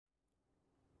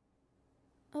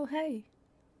Oh, hey.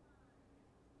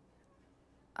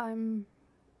 I'm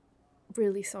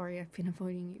really sorry I've been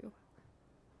avoiding you.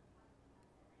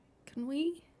 Can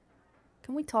we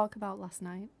can we talk about last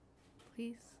night,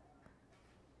 please?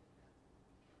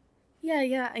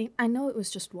 Yeah, I know it was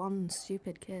just one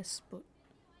stupid kiss, but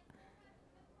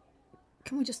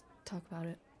can we just talk about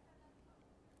it?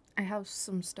 I have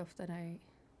some stuff that I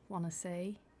want to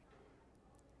say.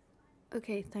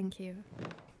 Okay, thank you.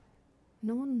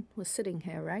 No one was sitting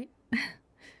here, right?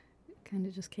 Kind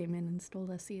of just came in and stole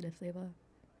their seat if they were.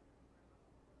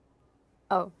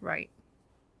 Oh, right.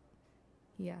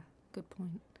 Yeah, good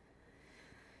point.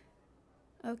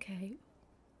 Okay.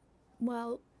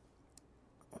 Well,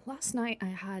 last night I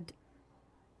had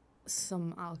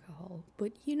some alcohol,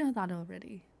 but you know that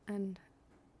already. And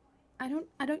I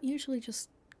don't usually just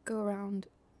go around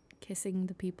kissing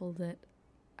the people that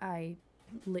I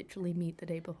literally meet the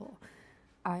day before.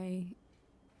 I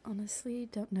honestly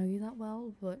don't know you that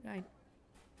well, but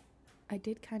I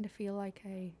did kind of feel like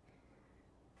I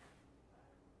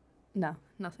no,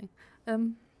 nothing.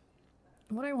 Um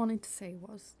what I wanted to say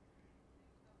was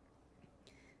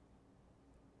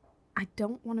I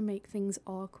don't want to make things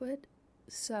awkward,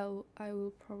 so I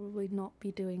will probably not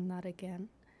be doing that again.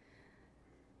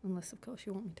 Unless of course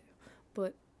you want me to.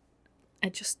 But I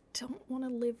just don't want to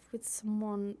live with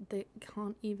someone that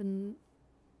can't even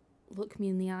look me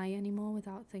in the eye anymore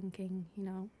without thinking,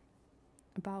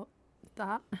 about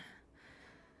that.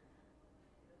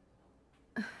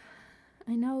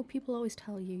 I know people always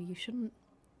tell you you shouldn't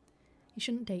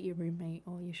date your roommate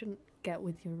or you shouldn't get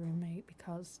with your roommate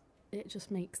because it just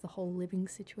makes the whole living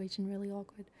situation really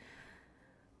awkward.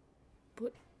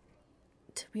 But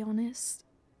to be honest,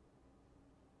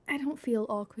 I don't feel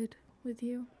awkward with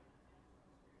you.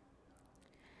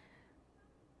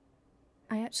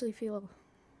 I actually feel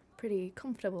pretty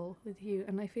comfortable with you,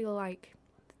 and I feel like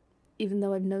even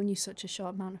though I've known you such a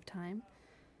short amount of time,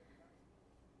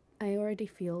 I already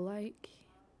feel like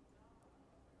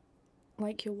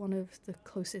you're one of the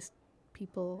closest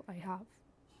people I have.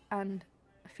 And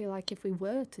I feel like if we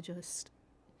were to just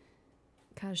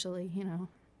casually,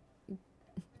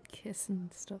 kiss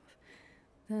and stuff,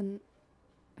 then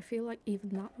I feel like even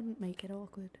that wouldn't make it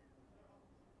awkward.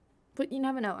 But you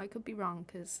never know, I could be wrong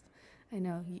because I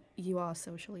know you are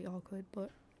socially awkward, but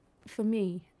for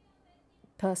me,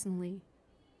 personally,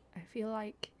 I feel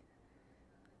like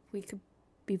we could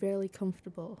be really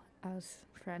comfortable as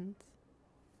friends.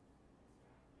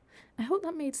 I hope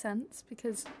that made sense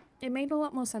because it made a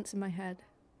lot more sense in my head.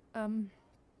 Um,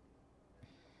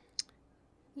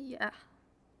 yeah.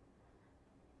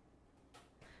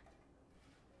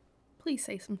 Please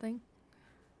say something.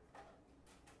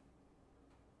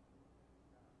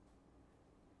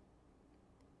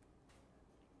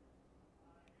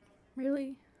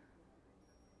 Really?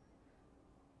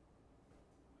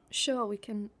 Sure, we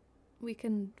can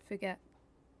forget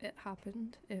it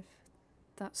happened if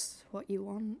that's what you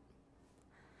want,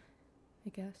 I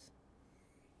guess.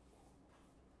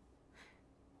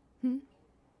 Hmm?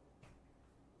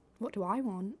 What do I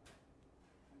want?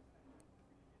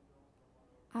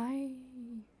 I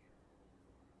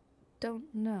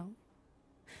don't know.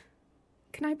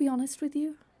 Can I be honest with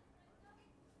you?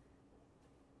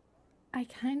 I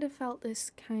kind of felt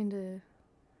this kind of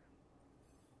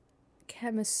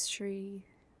chemistry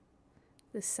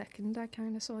the second I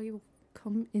kind of saw you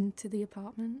come into the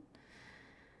apartment.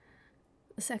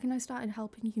 The second I started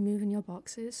helping you move in your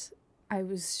boxes, I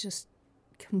was just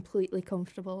completely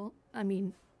comfortable. I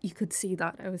mean, you could see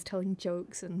that I was telling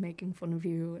jokes and making fun of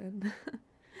you, and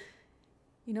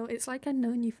it's like I'd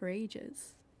known you for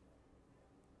ages.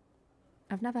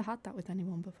 I've never had that with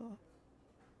anyone before.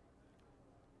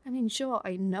 I mean, sure,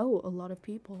 I know a lot of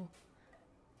people,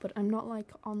 but I'm not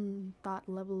like on that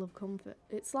level of comfort.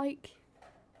 It's like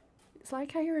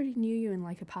I already knew you in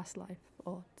like a past life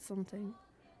or something.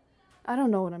 I don't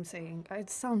know what I'm saying. It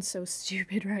sounds so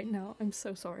stupid right now. I'm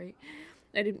so sorry.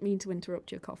 I didn't mean to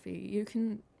interrupt your coffee.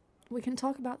 We can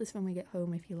talk about this when we get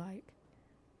home if you like.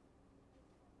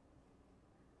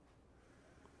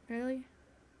 Really?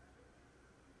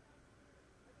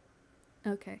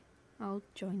 Okay. I'll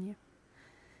join you.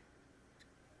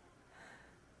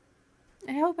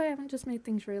 I hope I haven't just made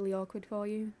things really awkward for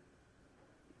you.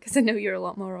 Because I know you're a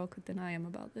lot more awkward than I am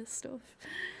about this stuff.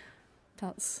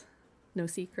 That's no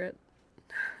secret.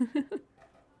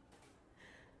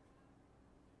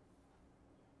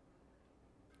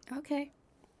 Okay.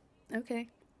 Okay.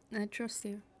 I trust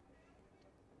you.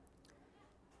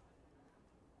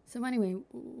 So anyway,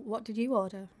 what did you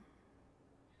order?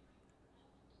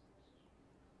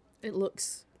 It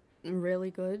looks really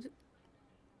good.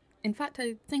 In fact,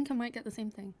 I think I might get the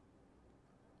same thing.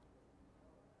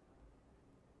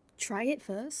 Try it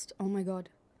first? Oh my god,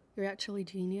 you're actually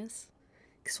genius.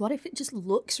 Because what if it just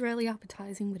looks really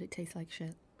appetizing but it tastes like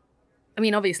shit? I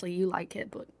mean, obviously you like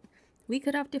it, but we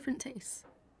could have different tastes.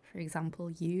 For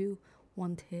example, you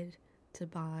wanted to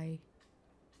buy...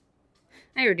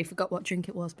 I already forgot what drink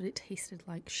it was, but it tasted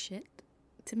like shit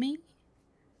to me.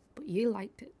 But you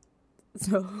liked it.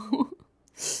 So,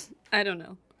 I don't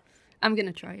know. I'm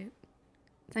gonna try it.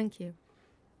 Thank you.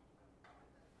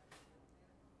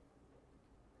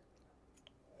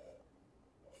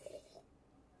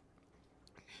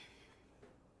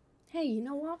 Hey, you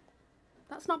know what?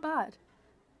 That's not bad.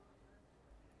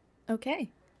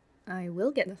 Okay, I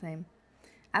will get the same.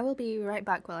 I will be right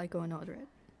back while I go and order it.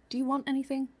 Do you want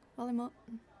anything while I'm up?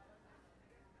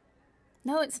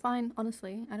 No, it's fine,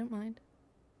 honestly. I don't mind.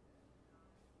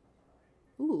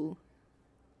 Ooh,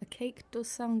 a cake does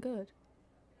sound good.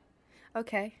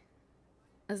 Okay,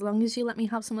 as long as you let me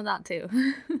have some of that too.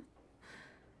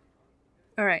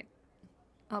 Alright,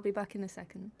 I'll be back in a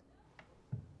second.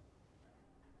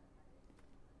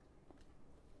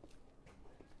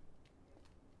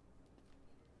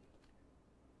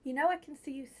 You know I can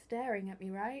see you staring at me,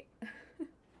 right?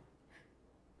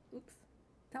 Oops,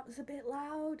 that was a bit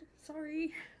loud.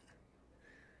 Sorry.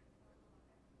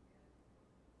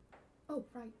 Oh,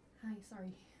 right. Hi,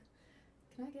 sorry.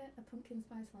 Can I get a pumpkin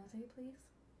spice latte, please?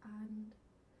 And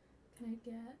can I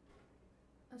get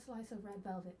a slice of red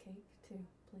velvet cake, too,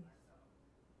 please?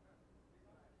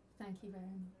 Thank you very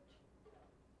much.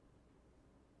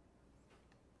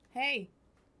 Hey,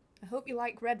 I hope you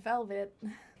like red velvet.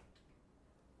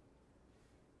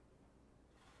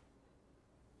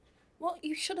 Well,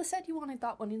 you should have said you wanted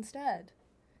that one instead.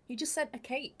 You just said a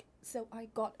cake, so I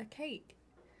got a cake.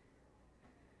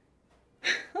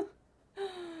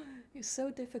 You're so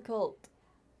difficult.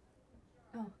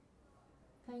 Oh,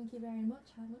 thank you very much.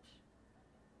 How much?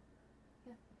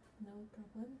 Yeah, no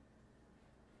problem.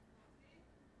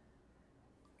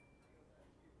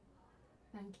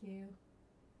 Thank you.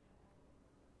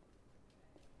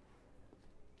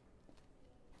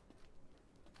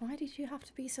 Why did you have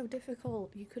to be so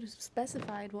difficult? You could have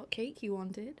specified what cake you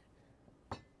wanted.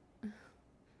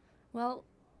 Well,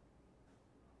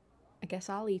 I guess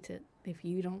I'll eat it if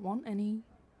you don't want any.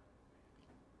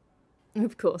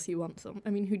 Of course you want some. I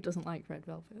mean, who doesn't like red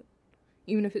velvet?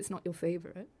 Even if it's not your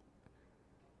favourite.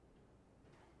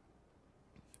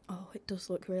 Oh, it does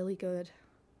look really good.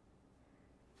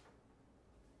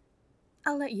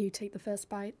 I'll let you take the first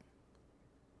bite.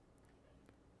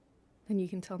 Then you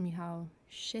can tell me how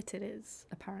shit it is,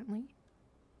 apparently.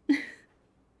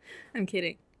 I'm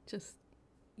kidding. Just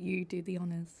you do the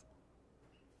honours.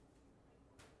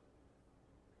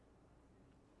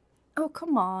 Oh,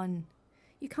 come on.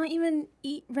 You can't even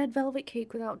eat red velvet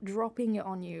cake without dropping it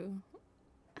on you.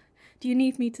 Do you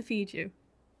need me to feed you?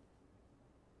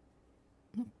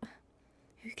 Who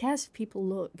cares if people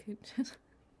look?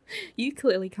 You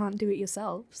clearly can't do it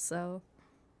yourself, so...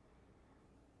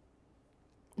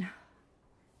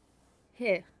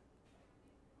 Here.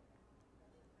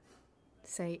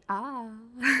 Say ah.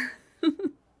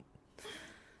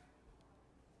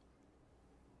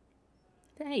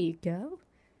 There you go.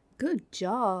 Good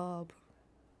job.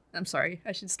 I'm sorry,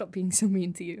 I should stop being so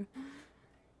mean to you.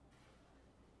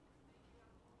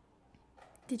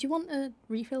 Did you want a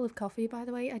refill of coffee, by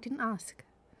the way? I didn't ask.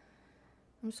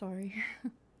 I'm sorry.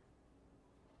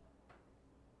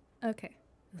 Okay,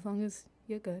 as long as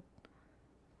you're good.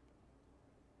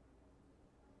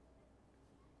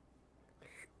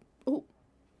 Oh,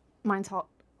 mine's hot.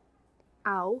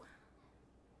 Ow.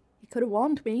 You could have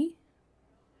warned me.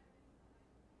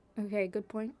 Okay, good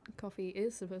point. Coffee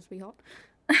is supposed to be hot.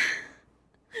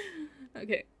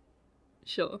 Okay,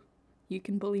 sure. You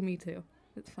can bully me too.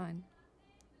 It's fine.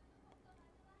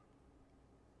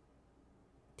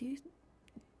 Do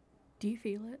you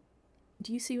feel it?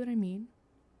 Do you see what I mean?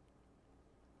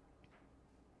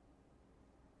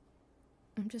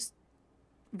 I'm just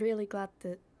really glad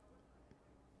that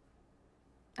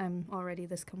I'm already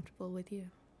this comfortable with you.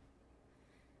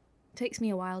 It takes me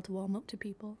a while to warm up to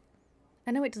people.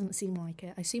 I know it doesn't seem like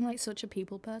it. I seem like such a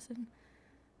people person.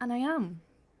 And I am.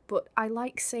 But I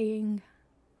like saying...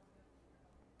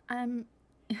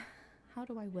 How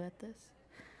do I word this?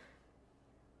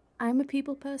 I'm a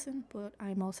people person, but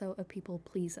I'm also a people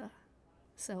pleaser.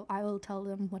 So I will tell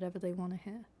them whatever they want to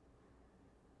hear.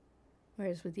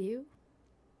 Whereas with you,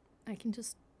 I can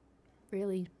just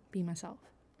really be myself.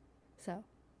 So,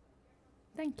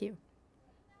 thank you.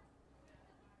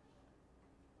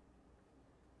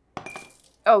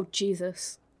 Oh,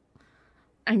 Jesus.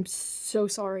 I'm so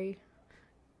sorry.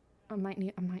 I might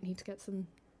need to get some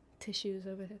tissues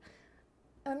over here.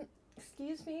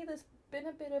 Excuse me, there's been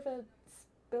a bit of a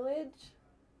spillage.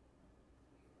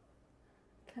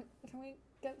 Can we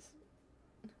get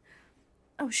some...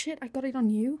 Oh shit, I got it on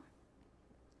you?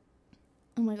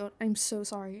 Oh my god, I'm so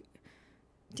sorry.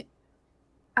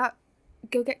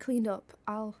 Go get cleaned up.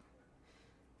 I'll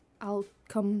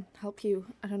come help you.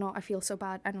 I don't know, I feel so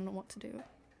bad. I don't know what to do.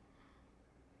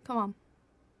 Come on.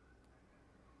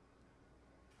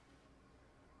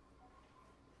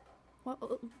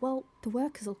 Well, the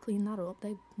workers will clean that up.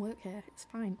 They work here. It's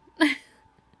fine.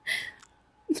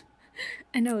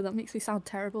 I know that makes me sound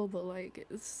terrible, but like,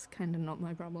 it's kind of not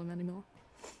my problem anymore.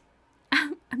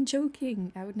 I'm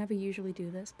joking. I would never usually do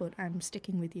this, but I'm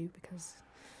sticking with you because,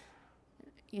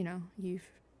 you know, you've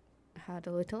had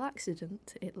a little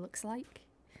accident, it looks like.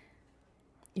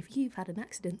 If you've had an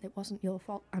accident, it wasn't your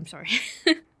fault. I'm sorry.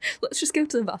 Let's just go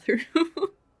to the bathroom.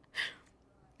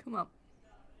 Come on.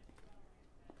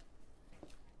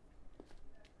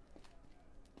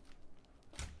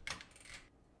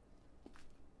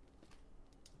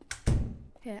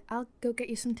 Here, I'll go get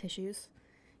you some tissues.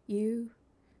 You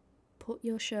put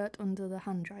your shirt under the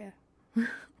hand dryer.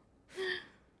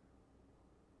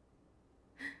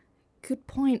 Good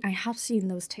point. I have seen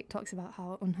those TikToks about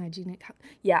how unhygienic...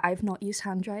 Yeah, I've not used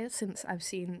hand dryers since I've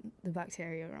seen the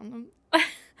bacteria on them.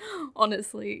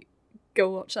 Honestly, go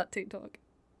watch that TikTok.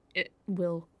 It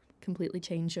will completely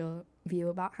change your view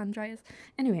about hand dryers.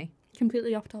 Anyway,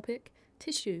 completely off topic.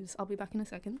 Tissues. I'll be back in a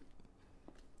second.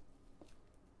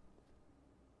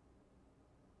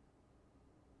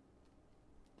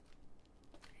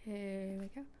 Here we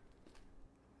go.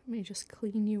 Let me just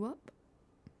clean you up.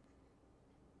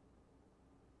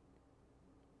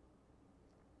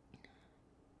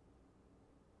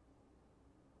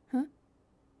 Huh?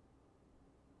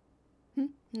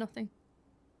 Nothing.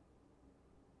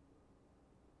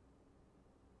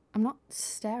 I'm not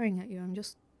staring at you, I'm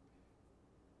just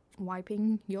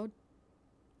wiping your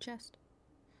chest.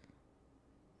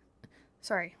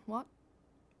 Sorry, what?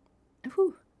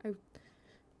 Whew.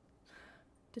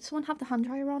 Did someone have the hand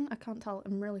dryer on? I can't tell.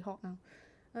 I'm really hot now.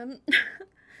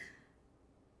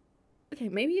 Okay,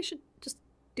 maybe you should just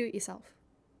do it yourself.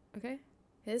 Okay?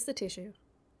 Here's the tissue.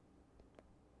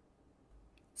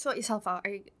 Sort yourself out.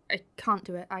 I can't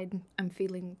do it. I'm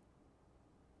feeling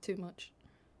too much.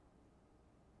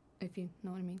 If you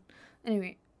know what I mean.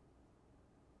 Anyway.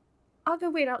 I'll go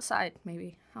wait outside,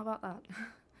 maybe. How about that?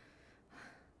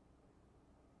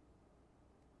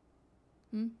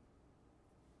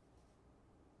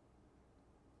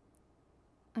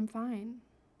 I'm fine.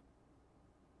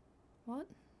 What?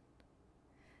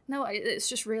 No, it's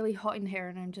just really hot in here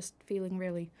and I'm just feeling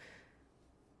really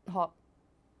hot.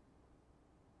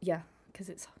 Yeah,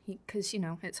 because you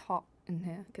know, it's hot in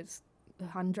here because the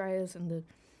hand dryers and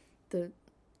the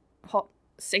hot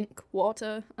sink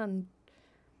water and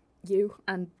you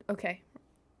and okay.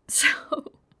 So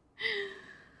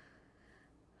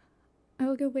I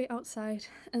will go wait outside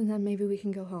and then maybe we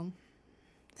can go home.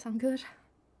 Sound good?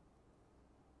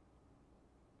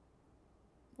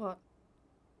 What?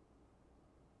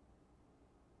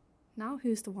 Now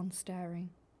who's the one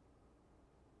staring?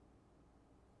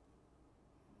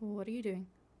 What are you doing?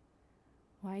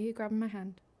 Why are you grabbing my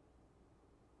hand?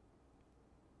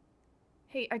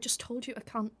 Hey, I just told you I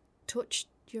can't touch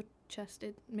your chest.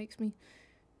 It makes me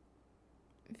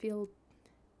feel...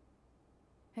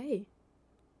 Hey,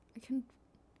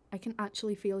 I can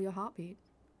actually feel your heartbeat.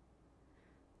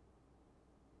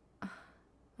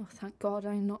 Oh, thank God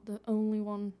I'm not the only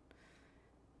one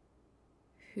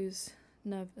who's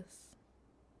nervous.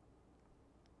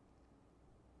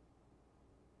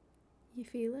 You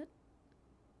feel it?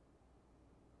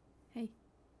 Hey,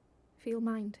 feel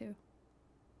mine too.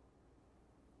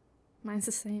 Mine's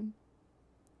the same.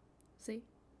 See?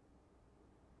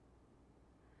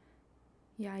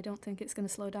 Yeah, I don't think it's gonna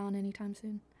slow down anytime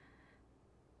soon.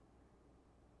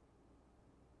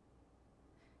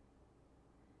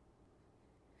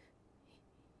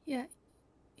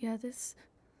 Yeah, this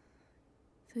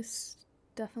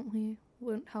definitely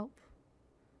won't help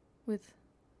with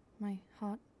my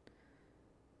heart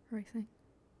racing.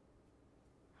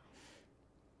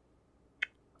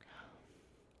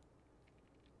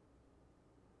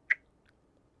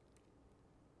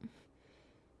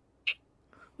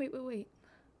 Wait.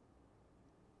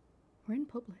 We're in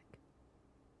public.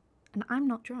 And I'm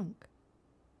not drunk.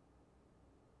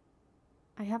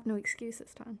 I have no excuse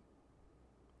this time.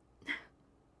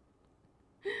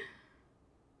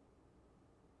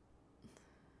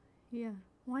 Yeah,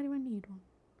 why do I need one?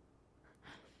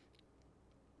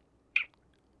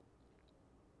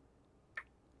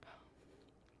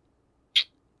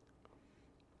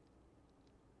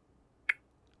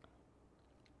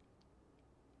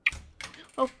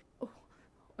 Oh, oh,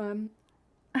 um,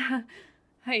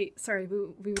 hey, sorry,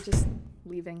 we were just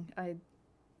leaving. I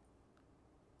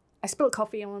spilled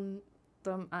coffee on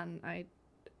them, and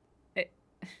it,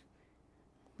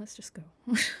 let's just go.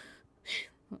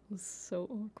 That was so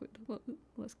awkward.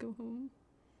 Let's go home,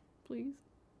 please.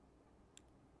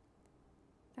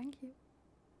 Thank you.